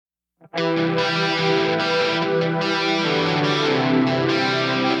Welcome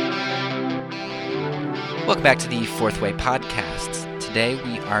back to the Fourth Way podcast. Today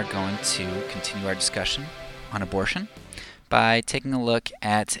we are going to continue our discussion on abortion by taking a look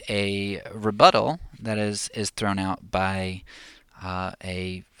at a rebuttal that is thrown out by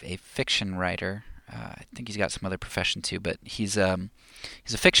a fiction writer. I think he's got some other profession too, but he's a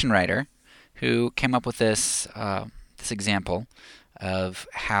fiction writer who came up with this example of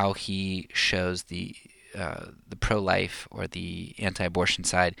how he shows the pro-life or the anti-abortion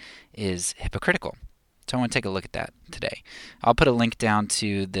side is hypocritical. So I want to take a look at that today. I'll put a link down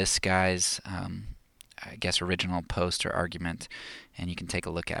to this guy's, original post or argument, and you can take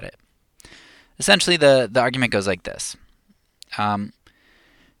a look at it. Essentially, the argument goes like this.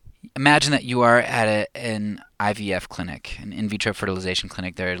 Imagine that you are at an IVF clinic, an in vitro fertilization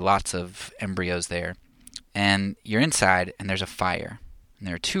clinic. There are lots of embryos there, and you're inside, and there's a fire. And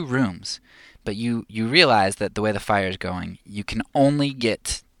there are two rooms, but you realize that the way the fire is going, you only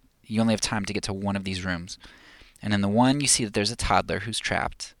have time to get to one of these rooms. And in the one, you see that there's a toddler who's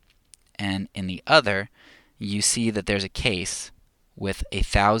trapped. And in the other, you see that there's a case with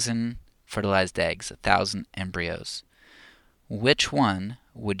 1,000 fertilized eggs, 1,000 embryos. Which one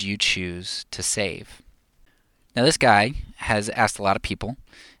would you choose to save? Now, this guy has asked a lot of people,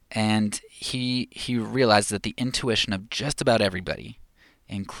 and he realized that the intuition of just about everybody,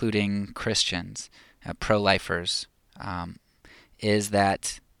 including Christians, pro-lifers, is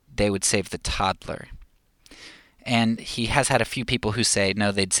that they would save the toddler. And he has had a few people who say,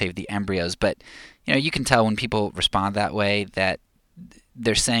 no, they'd save the embryos. But, you can tell when people respond that way that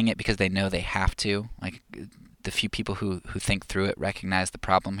they're saying it because they know they have to. Like, the few people who think through it recognize the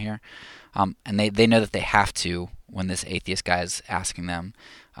problem here. And they know that they have to when this atheist guy is asking them,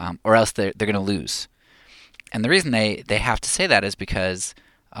 or else they're going to lose. And the reason they have to say that is because,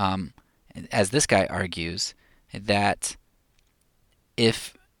 as this guy argues, that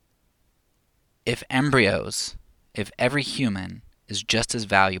if every human is just as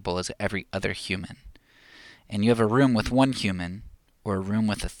valuable as every other human, and you have a room with one human or a room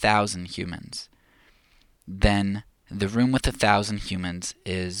with 1,000 humans, then the room with 1,000 humans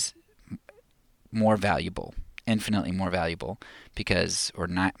is more valuable, infinitely more valuable, or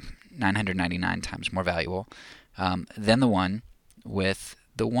 999 times more valuable than the one with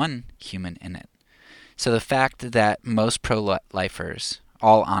the one human in it. So the fact that most pro-lifers,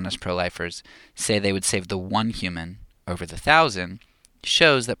 all honest pro-lifers, say they would save the one human over the 1,000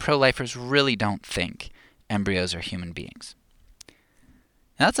 shows that pro-lifers really don't think embryos are human beings.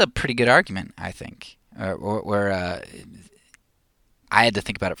 Now, that's a pretty good argument, I think. I had to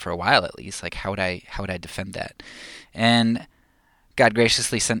think about it for a while at least. Like, how would I defend that? And God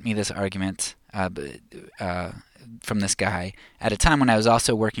graciously sent me this argument from this guy at a time when I was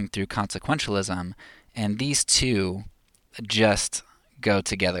also working through consequentialism, and these two just go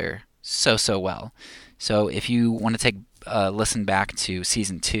together so well. So if you want to take a listen back to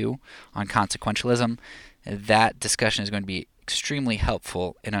Season 2 on consequentialism, that discussion is going to be extremely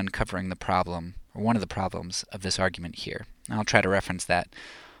helpful in uncovering the problem, or one of the problems, of this argument here. And I'll try to reference that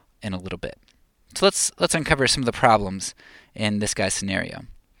in a little bit. So let's uncover some of the problems in this guy's scenario.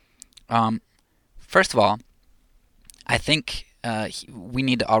 First of all, I think we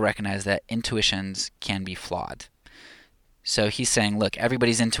need to all recognize that intuitions can be flawed. So he's saying, look,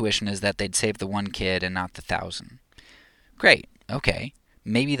 everybody's intuition is that they'd save the one kid and not the 1,000. Great, okay.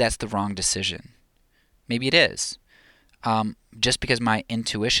 Maybe that's the wrong decision. Maybe it is. Just because my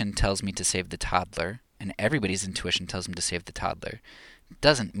intuition tells me to save the toddler, and everybody's intuition tells them to save the toddler,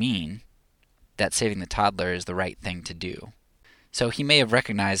 doesn't mean that saving the toddler is the right thing to do. So he may have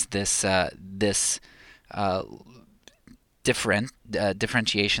recognized this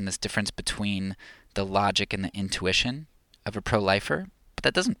differentiation, this difference between the logic and the intuition of a pro-lifer, but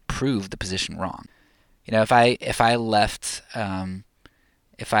that doesn't prove the position wrong. If I left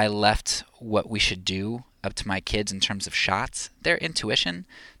what we should do up to my kids in terms of shots, their intuition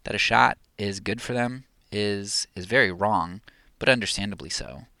that a shot is good for them is very wrong, but understandably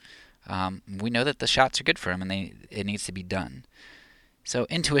so. We know that the shots are good for them, and it needs to be done. So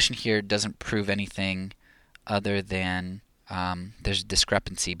intuition here doesn't prove anything other than there's a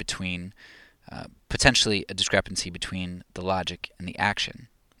discrepancy between potentially a discrepancy between the logic and the action,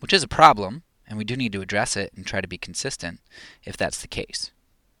 which is a problem, and we do need to address it and try to be consistent if that's the case.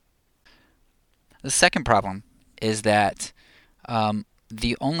 The second problem is that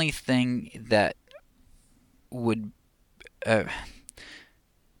the only thing that would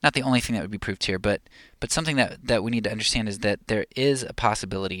not the only thing that would be proved here, but something that we need to understand is that there is a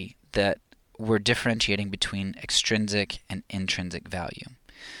possibility that we're differentiating between extrinsic and intrinsic value.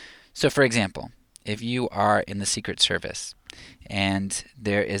 So, for example, if you are in the Secret Service and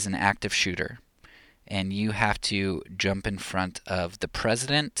there is an active shooter and you have to jump in front of the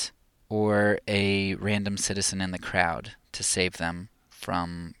president or a random citizen in the crowd to save them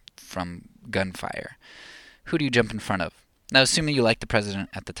from gunfire, who do you jump in front of? Now, assuming you like the president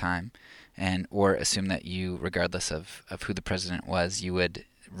at the time, and or assume that you, regardless of who the president was, you would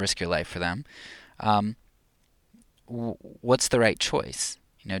risk your life for them. Um, what's the right choice?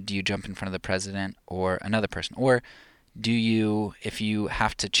 Do you jump in front of the president or another person, or do you, if you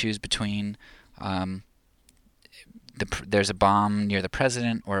have to choose between um, there's a bomb near the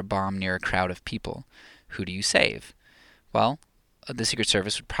president or a bomb near a crowd of people, who do you save? Well, the Secret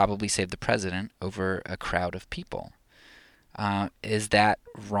Service would probably save the president over a crowd of people. Is that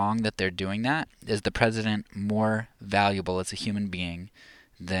wrong that they're doing that? Is the president more valuable as a human being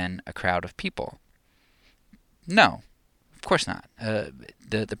than a crowd of people? No, of course not.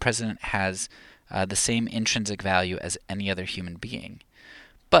 The president has the same intrinsic value as any other human being.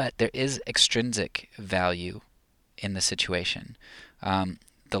 But there is extrinsic value in the situation.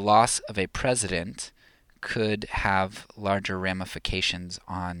 The loss of a president could have larger ramifications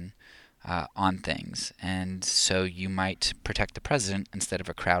on things, and so you might protect the president instead of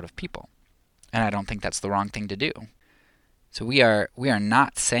a crowd of people. And I don't think that's the wrong thing to do. So we are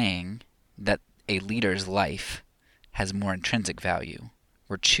not saying that a leader's life has more intrinsic value.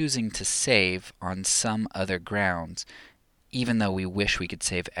 We're choosing to save on some other grounds, even though we wish we could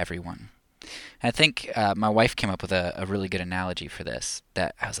save everyone. And I think my wife came up with a really good analogy for this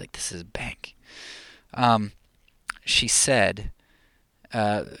that I was like, this is bank. She said,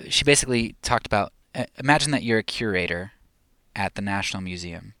 she basically talked about, imagine that you're a curator at the National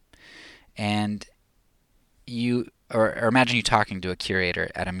Museum, and or imagine you talking to a curator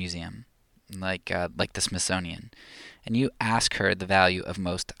at a museum, like the Smithsonian, and you ask her the value of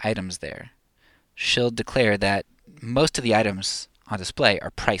most items there. She'll declare that most of the items on display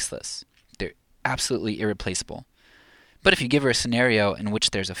are priceless. They're absolutely irreplaceable. But if you give her a scenario in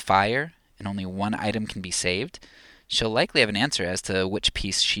which there's a fire and only one item can be saved, she'll likely have an answer as to which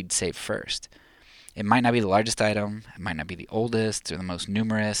piece she'd save first. It might not be the largest item, it might not be the oldest or the most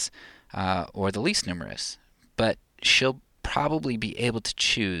numerous, or the least numerous, but she'll probably be able to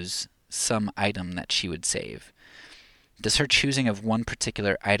choose some item that she would save. Does her choosing of one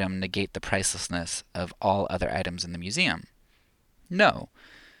particular item negate the pricelessness of all other items in the museum? No.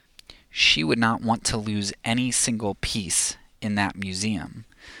 She would not want to lose any single piece in that museum,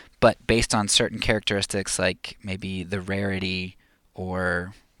 but based on certain characteristics like maybe the rarity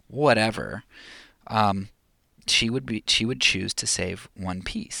or whatever, she would choose to save one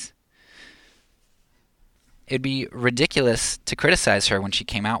piece. It'd be ridiculous to criticize her when she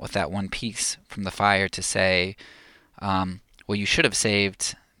came out with that one piece from the fire to say, well, you should have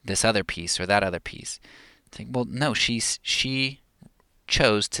saved this other piece or that other piece. It's like, well, no, she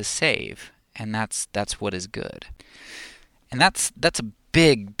chose to save, and that's what is good. And that's a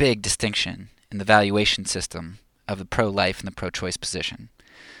big distinction in the valuation system of the pro-life and the pro-choice position.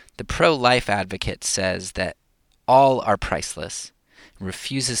 The pro-life advocate says that all are priceless,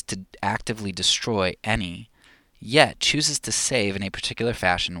 refuses to actively destroy any, yet chooses to save in a particular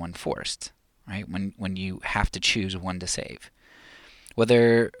fashion when forced, right? When you have to choose one to save.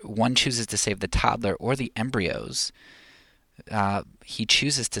 Whether one chooses to save the toddler or the embryos, he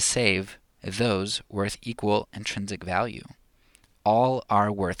chooses to save those worth equal intrinsic value. All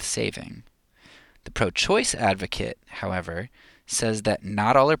are worth saving. The pro-choice advocate, however, says that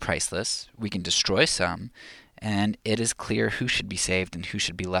not all are priceless, we can destroy some, and it is clear who should be saved and who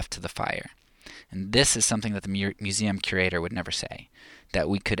should be left to the fire. And this is something that the museum curator would never say, that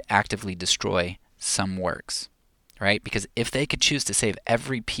we could actively destroy some works, right? Because if they could choose to save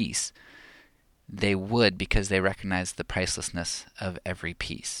every piece, they would, because they recognize the pricelessness of every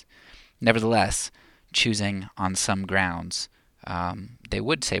piece. Nevertheless, choosing on some grounds, they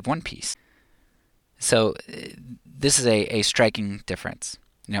would save one piece. So this is a striking difference.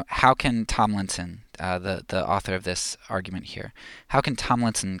 How can Tomlinson, the author of this argument here, how can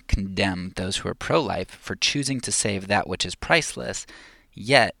Tomlinson condemn those who are pro-life for choosing to save that which is priceless,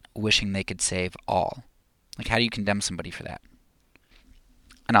 yet wishing they could save all? Like, how do you condemn somebody for that?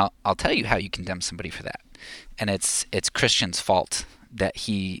 And I'll tell you how you condemn somebody for that. And it's Christian's fault that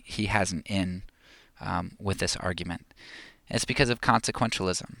he has an in with this argument. It's because of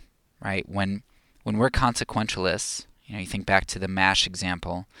consequentialism, right? When we're consequentialists, you think back to the MASH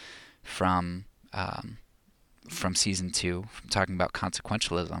example from season 2, from talking about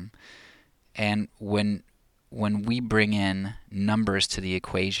consequentialism, and when we bring in numbers to the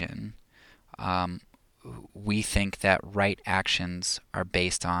equation, we think that right actions are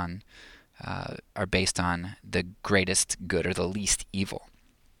based on the greatest good or the least evil.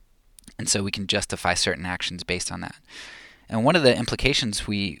 And so we can justify certain actions based on that. And one of the implications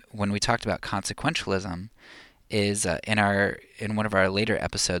when we talked about consequentialism is in one of our later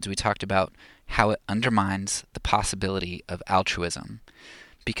episodes we talked about how it undermines the possibility of altruism.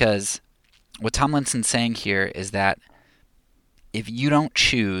 Because what Tomlinson's saying here is that if you don't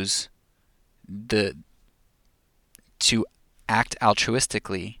choose to act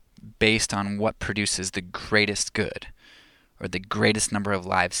altruistically based on what produces the greatest good or the greatest number of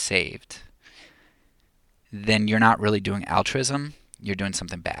lives saved, then you're not really doing altruism, you're doing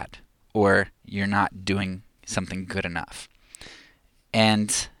something bad, or you're not doing something good enough.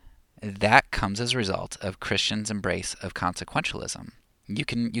 And that comes as a result of Christians' embrace of consequentialism. You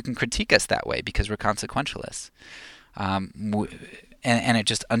can critique us that way because we're consequentialists. And it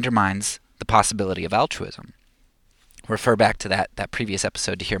just undermines the possibility of altruism. Refer back to that previous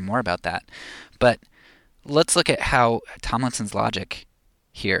episode to hear more about that. But let's look at how Tomlinson's logic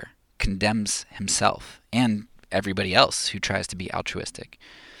here condemns himself and everybody else who tries to be altruistic.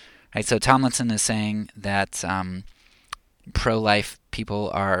 Right? So Tomlinson is saying that pro-life people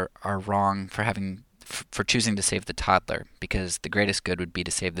are wrong for choosing to save the toddler because the greatest good would be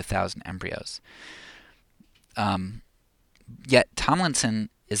to save the 1,000 embryos. Yet Tomlinson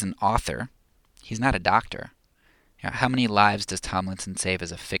is an author. He's not a doctor. How many lives does Tomlinson save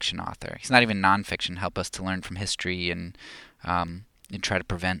as a fiction author? He's not even nonfiction. Help us to learn from history and try to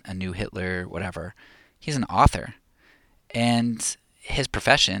prevent a new Hitler, whatever. He's an author. And his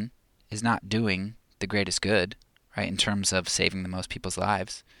profession is not doing the greatest good, right, in terms of saving the most people's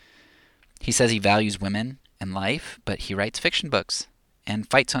lives. He says he values women and life, but he writes fiction books and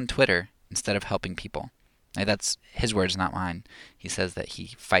fights on Twitter instead of helping people. Right, that's his words, not mine. He says that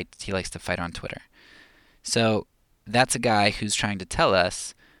he likes to fight on Twitter. So that's a guy who's trying to tell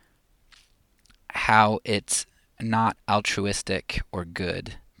us how it's not altruistic or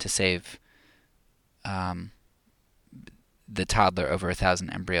good to save the toddler over 1,000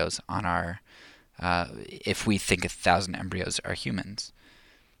 embryos on our if we think 1,000 embryos are humans,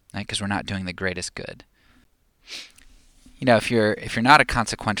 right? Because we're not doing the greatest good. If you're not a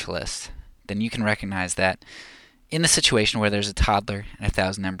consequentialist, then you can recognize that in the situation where there's a toddler and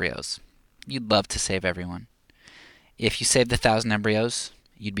 1,000 embryos, you'd love to save everyone. If you saved 1,000 embryos,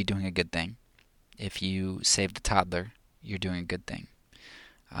 you'd be doing a good thing. If you saved the toddler, you're doing a good thing.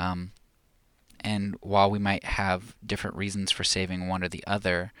 And while we might have different reasons for saving one or the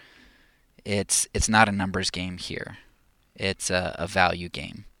other, it's not a numbers game here. It's a value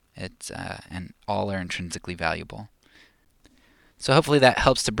game. And all are intrinsically valuable. So hopefully that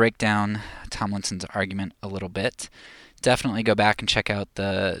helps to break down Tomlinson's argument a little bit. Definitely go back and check out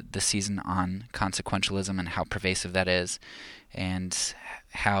the season on consequentialism and how pervasive that is, and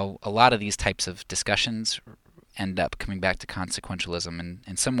how a lot of these types of discussions end up coming back to consequentialism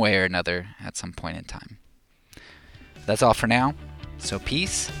in some way or another at some point in time. That's all for now. So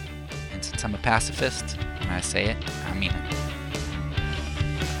peace, and since I'm a pacifist, when I say it, I mean it.